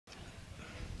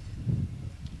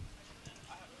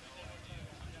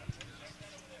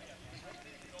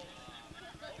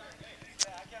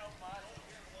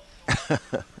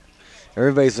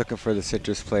Everybody's looking for the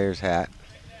Citrus player's hat.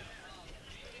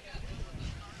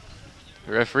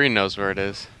 The referee knows where it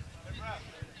is.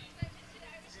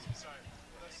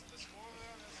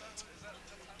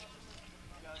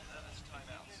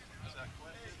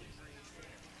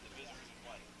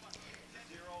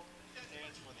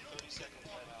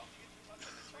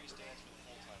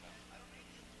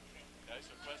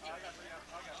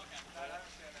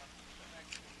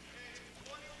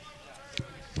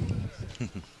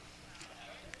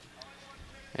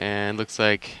 And looks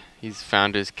like he's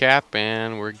found his cap,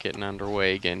 and we're getting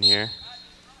underway again here.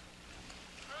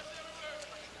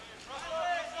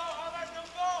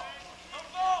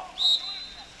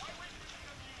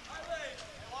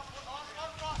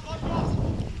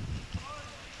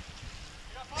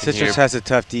 Citrus has a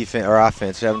tough defense or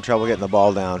offense. They're having trouble getting the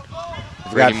ball down.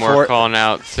 Brady Moore calling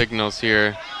out signals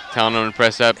here, telling them to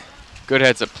press up. Good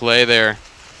heads up play there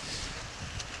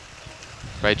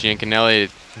by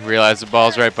Giancanelli. Realize the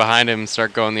ball's right behind him and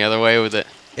start going the other way with it.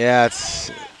 Yeah, it's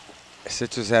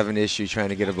Citrus having an issue trying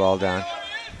to get a ball down.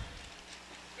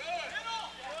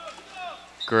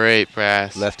 Great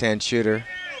pass. Left-hand shooter.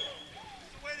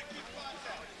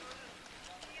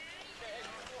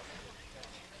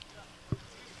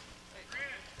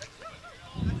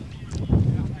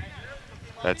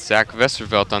 That's Zach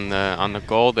Westervelt on the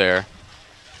goal there.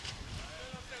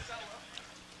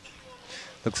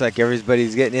 Looks like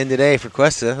everybody's getting in today for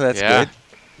Cuesta. That's good.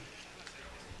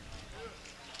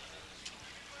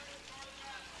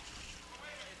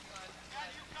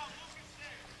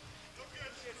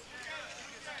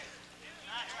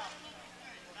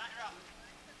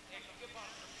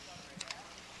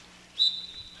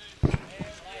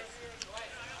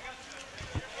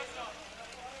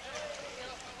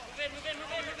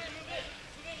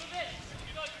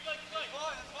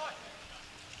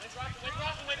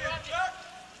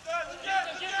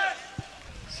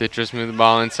 Citrus move the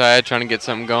ball inside, trying to get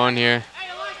something going here.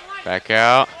 Back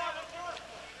out.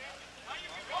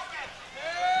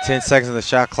 10 seconds on the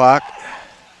shot clock.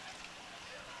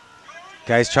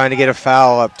 Guy's trying to get a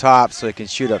foul up top so he can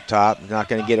shoot up top. Not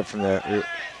going to get it from the...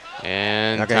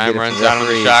 And time runs out on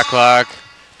the shot clock.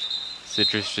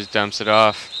 Citrus just dumps it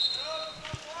off.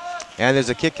 And there's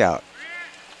a kick out.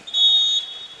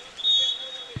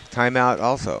 Timeout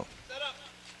also.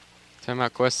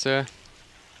 Timeout Cuesta.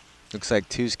 Looks like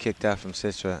two's kicked out from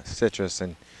Citrus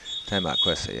and timeout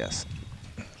Cuesta, yes.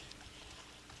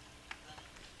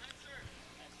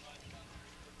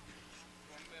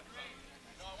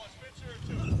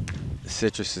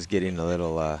 Citrus is getting a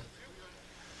little,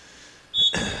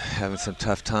 having some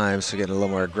tough times, so getting a little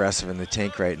more aggressive in the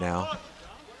tank right now.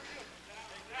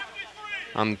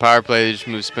 On the power play, they just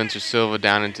move Spencer Silva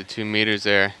down into 2 meters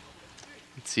there.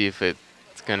 Let's see if it's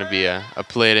going to be a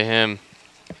play to him.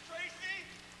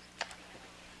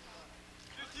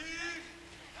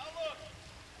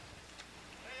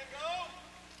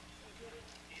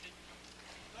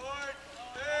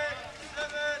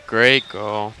 Great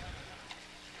goal.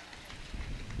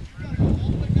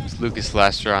 It's Lucas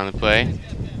Lester on the play.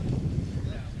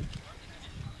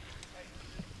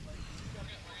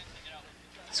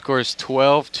 Scores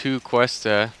 12-2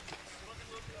 Cuesta.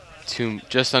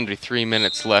 Just under 3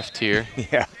 minutes left here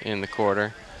in the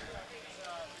quarter.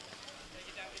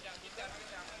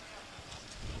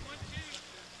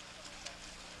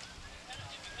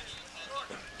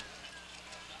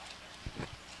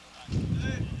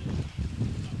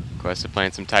 Cuesta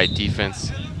playing some tight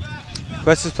defense.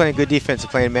 Cuesta's playing good defense.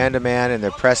 They're playing man-to-man, and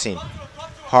they're pressing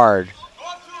hard.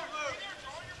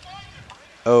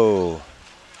 Oh.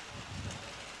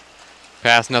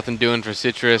 Pass nothing doing for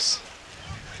Citrus.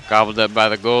 Gobbled up by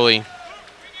the goalie,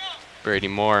 Brady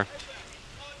Moore.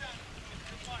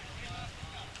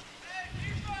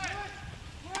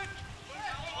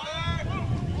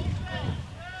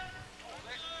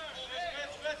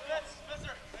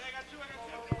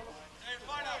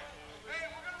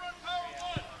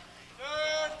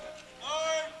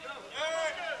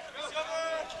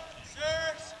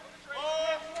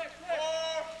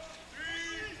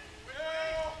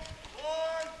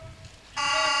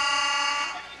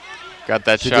 Got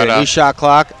that shot up. New shot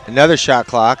clock, another shot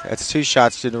clock. That's 2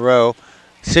 shots in a row.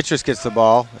 Citrus gets the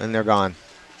ball, and they're gone.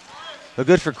 Well,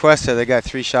 good for Cuesta. They got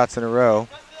 3 shots in a row.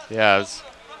 Yeah, it was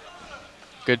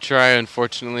a good try.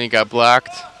 Unfortunately, got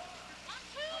blocked.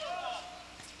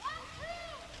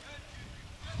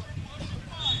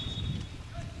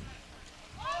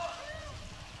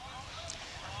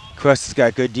 Cuesta's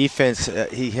got good defense.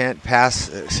 He can't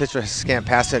pass. Citrus can't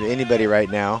pass it to anybody right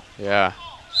now. Yeah.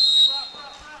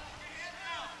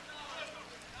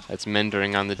 That's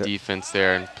mentoring on the defense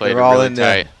there and played it really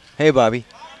tight. Hey, Bobby.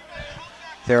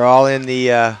 They're all in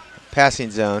the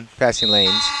passing zone, passing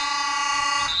lanes.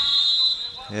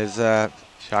 His Shot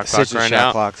clock Citrus right shot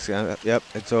now. clock's yep,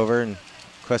 it's over, and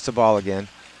Cuesta ball again.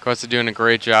 Cuesta doing a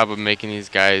great job of making these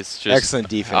guys just Excellent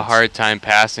defense. a hard time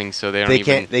passing, so they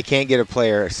don't They can't get a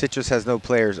player. Citrus has no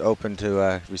players open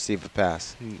to receive a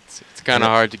pass. It's kind of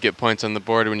hard to get points on the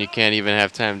board when you can't even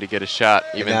have time to get a shot,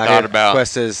 even now thought about.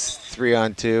 Cuesta's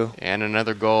 3-on-2. And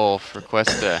another goal for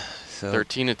Cuesta. So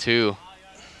 13-2.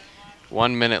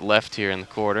 1 minute left here in the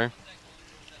quarter.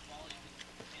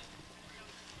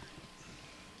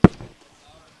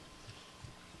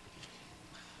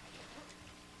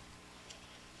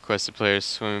 Cuesta players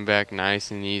swimming back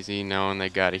nice and easy, knowing they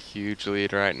got a huge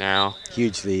lead right now.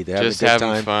 huge lead. They're Just having a good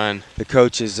having time. fun. The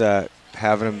coach is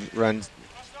having them run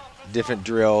different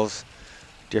drills,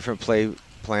 different play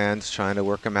plans, trying to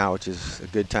work them out, which is a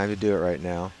good time to do it right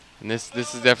now. And this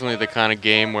is definitely the kind of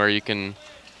game where you can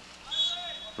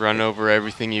run over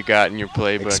everything you got in your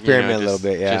playbook. Experiment a little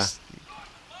bit, yeah. Just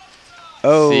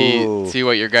Oh, see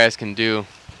what your guys can do.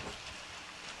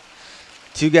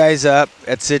 2 guys up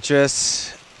at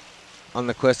Citrus on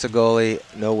the Cuesta goalie.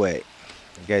 No way.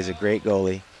 The guy's a great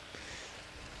goalie.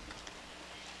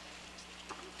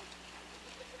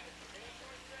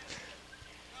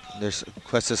 There's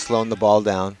Cuesta slowing the ball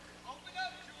down,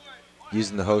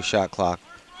 using the hose shot clock.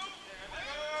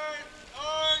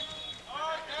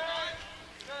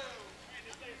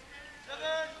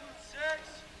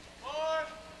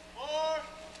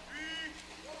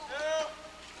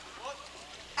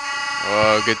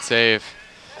 Oh, good save.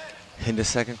 Into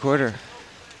second quarter.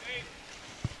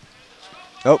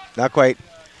 Oh, not quite.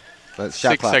 But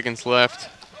shot 6 clock. seconds left.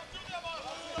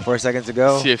 4 seconds to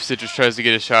go. See if Citrus tries to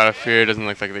get a shot off here. It doesn't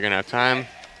look like they're going to have time.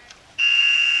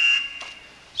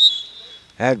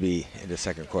 That'd be into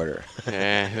second quarter.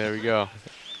 Yeah, there we go.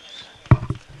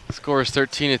 Score is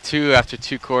 13-2 after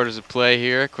 2 quarters of play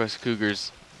here. Cuesta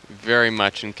Cougars very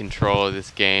much in control of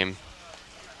this game.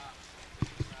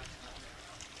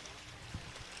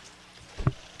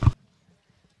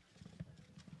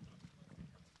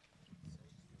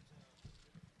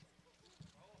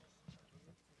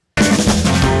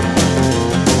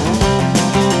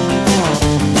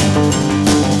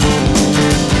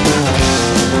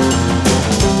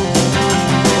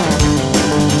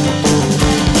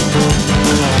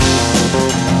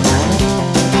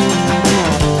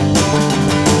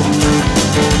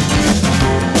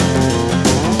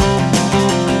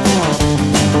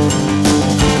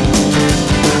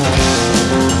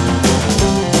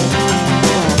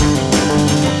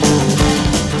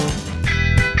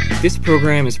 This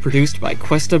program is produced by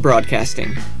Cuesta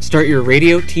Broadcasting. Start your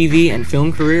radio, TV, and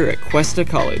film career at Cuesta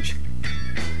College.